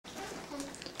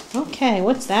Okay,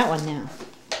 what's that one now?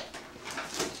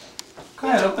 Go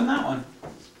ahead, open that one.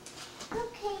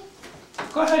 Okay.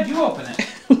 Go ahead, you open it.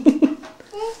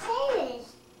 There's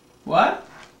scissors. What?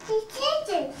 There's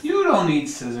scissors. You don't need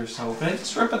scissors to open it.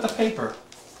 Just rip at the paper.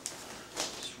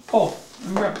 Just pull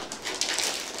and rip.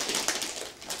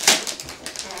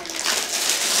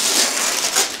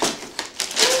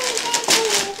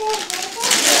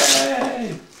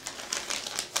 Yay!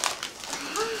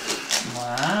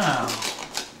 Wow.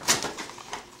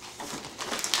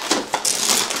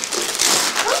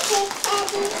 Okay,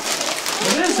 Daddy.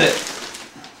 What is it?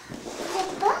 The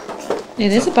book.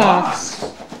 It is a box.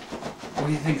 What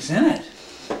do you think's in it?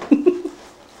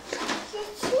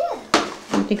 It's here.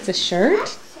 You think it's a shirt?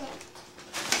 That's it.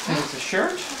 Think it's a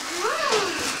shirt?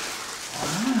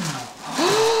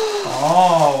 Wow.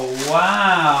 Oh,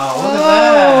 wow. Look at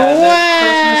that. That's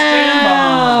Christmas jam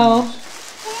bombs.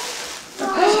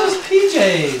 They're Christmas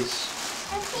P.J.s.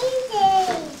 A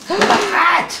P.J.s. With a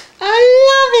hat. I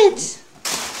love it.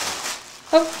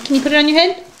 Oh, can you put it on your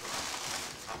head?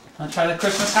 Want to try the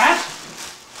Christmas hat?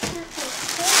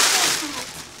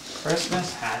 Okay,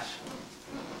 Christmas hat.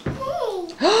 hey.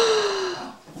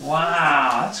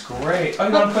 Wow, that's great. Oh,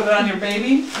 you want to put it on your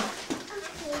baby?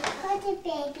 Okay, put the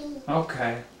baby.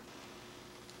 Okay.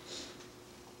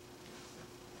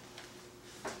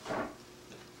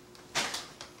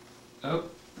 Oh,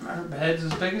 her head's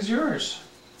as big as yours.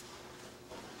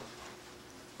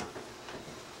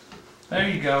 There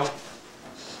you go.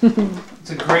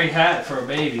 It's a great hat for a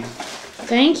baby.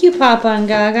 Thank you, Papa and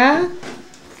Gaga.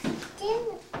 Then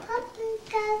Papa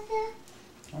Gaga.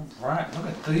 All right, look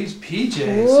at these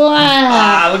PJs. Wow.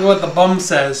 Ah, look at what the bum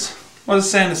says. What does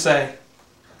Santa say?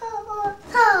 Oh,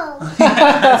 oh.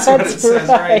 That's what it That's says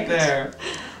right. right there.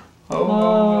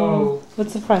 Oh.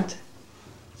 What's the front?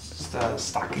 It's just a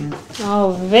stocking.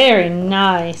 Oh, very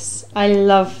nice. I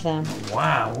love them.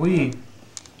 Wow,